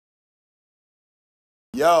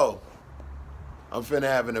Yo, I'm finna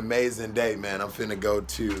have an amazing day, man. I'm finna go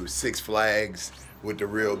to Six Flags with the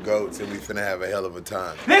real goats, and we finna have a hell of a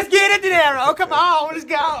time. Let's get it, Deniro. Come on, let's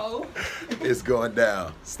go. It's going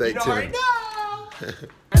down. Stay tuned. Already know.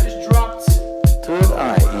 I just dropped. Third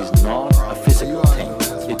eye is not a physical thing.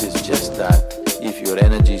 It is just that if your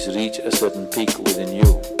energies reach a certain peak within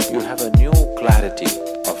you, you have a new clarity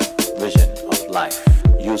of vision of life.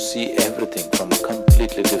 You see everything from a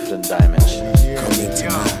completely different dimension. Come into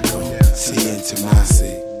my home, see into my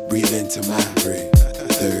seat, breathe into my breath.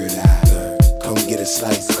 Third eye, come get a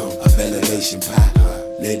slice of elevation pie.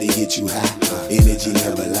 Let it get you high, energy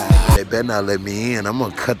never lie. They better not let me in. I'm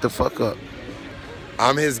gonna cut the fuck up.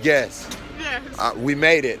 I'm his guest. Yes. We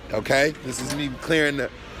made it, okay? This is me clearing the...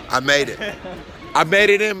 I made it. I made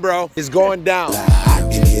it in, bro. It's going down.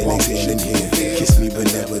 Inhale, exhale, inhale. Kiss me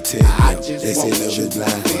but never tell. They say love is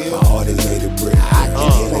blind. My heart is made of brick.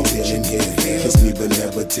 Inhale, exhale, inhale. Kiss me but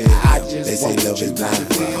never tell. They say love is blind.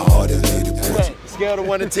 My heart is made of brick. Scale of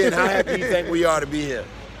 1 to 10, how happy you think we are to be here?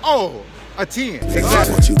 Oh, a 10.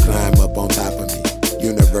 Exactly. Won't you climb up on top of me?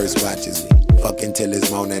 Universe watches me. Fucking till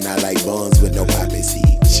it's morning, I like buns with no poppy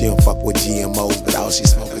seed. She don't fuck with GMOs, but all she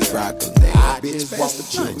smoke is broccoli. Bitch, what's the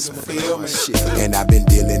juice? And I've been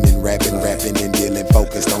dealing and rapping and dealing.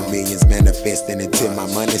 Focused on millions, manifesting until my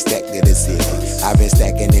money stacked to the ceiling. I've been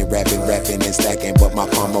stacking and rapping and stacking, but my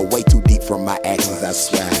karma way too deep from my actions. I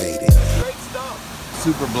swear I hate it.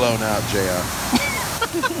 Super blown out, JR.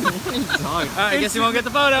 Alright, I guess you won't get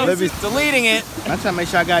the photo. Let me deleting it. I'm trying to make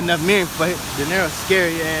sure I got enough mirror for it. Deniro's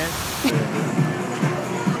scary ass.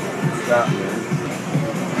 Stop, man.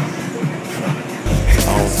 I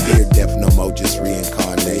don't fear death no more, just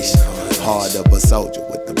reincarnation. Hard up a soldier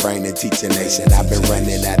with the brain and teach a nation. I've been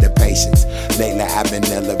running out of patience. Lately I've been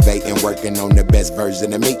elevating, working on the best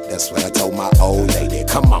version of me. That's what I told my old lady.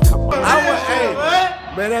 Come on. Hey,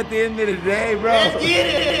 man, at the end of the day, bro. Let's get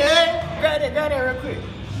it, Grab that real quick.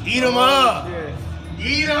 Eat them up. Yeah.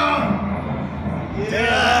 Eat them.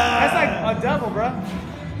 Yeah. That's like a double, bro.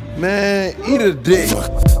 Man, eat a dick.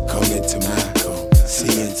 Come into my home,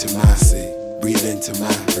 see into my seat, breathe into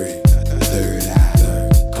my breath. Third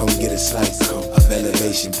eye, come get a slice of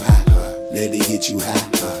elevation pie. Let it get you high,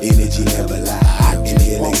 energy never lie.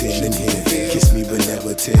 Inhale, exhale, inhale. Kiss me but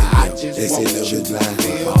never tell. They say love is blind,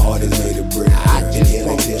 my heart is made of brick.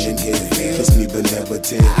 Inhale, exhale, inhale. Kiss me but never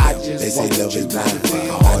tell. They say love is blind, my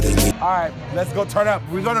heart is made. Alright, let's go turn up.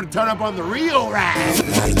 We're gonna turn up on the real ride.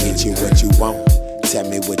 I get you what you want. Tell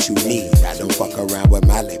me what you need. I don't fuck around with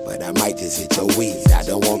Molly, but I might just hit your weeds. I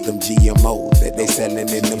don't want them GMOs that they selling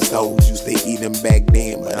in them stores. Used to eat them back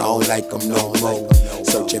then, but I don't like them no more.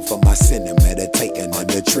 Searching for my sinner, meditating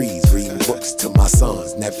under trees. Reading books to my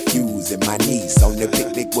sons, nephews, and my niece. On the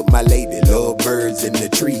picnic with my lady, love birds in the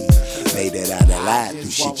trees. Made it out alive through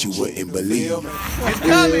shit you wouldn't believe. It's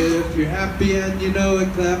coming. If you're happy and you know it,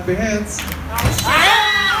 clap your hands.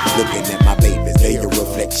 Looking at my babies, they a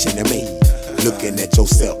reflection of me. Looking at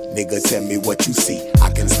yourself, nigga, tell me what you see.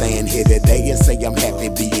 I can stand here today and say I'm happy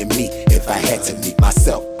being me. If I had to meet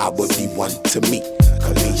myself, I would be one to meet.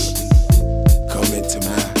 Kalish, come into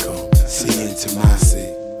my home, see into my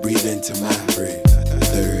seat, breathe into my breath.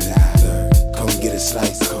 Third eye, come get a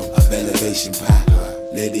slice of elevation pie.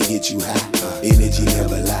 Let it get you high, energy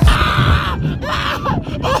never lie.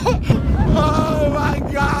 Oh my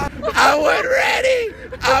God! I wasn't ready!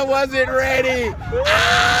 I wasn't ready!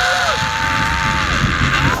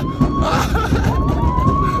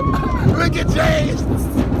 Look at James!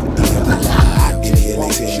 Inhale,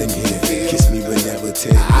 exhale, inhale. Kiss me but never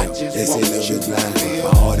tell. They say love is blind, my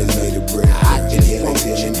heart is made of brick. Inhale,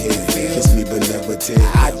 exhale, inhale. Kiss me but never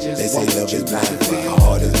tell. They say love is blind, my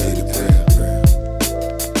heart is made of brick.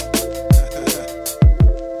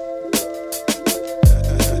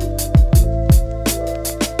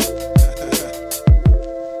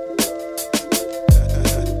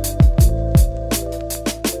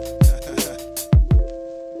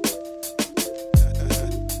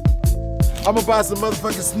 I'm gonna buy some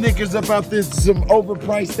motherfucking Snickers up out this, some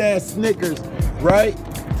overpriced ass Snickers, right?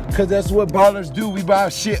 Cause that's what ballers do, we buy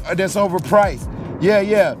shit that's overpriced. Yeah.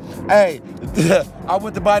 Hey, I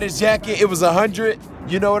went to buy this jacket, it was 100.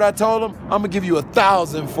 You know what I told him? I'm gonna give you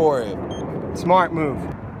 1,000 for it. Smart move.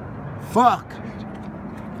 Fuck.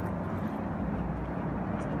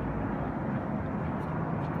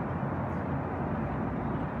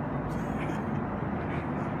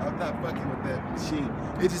 I'm not fucking with that machine.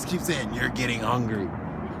 It just keeps saying, you're getting hungry.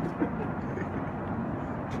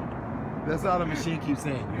 That's all the machine keeps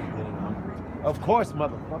saying, you're getting hungry. Of course,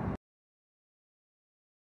 motherfucker.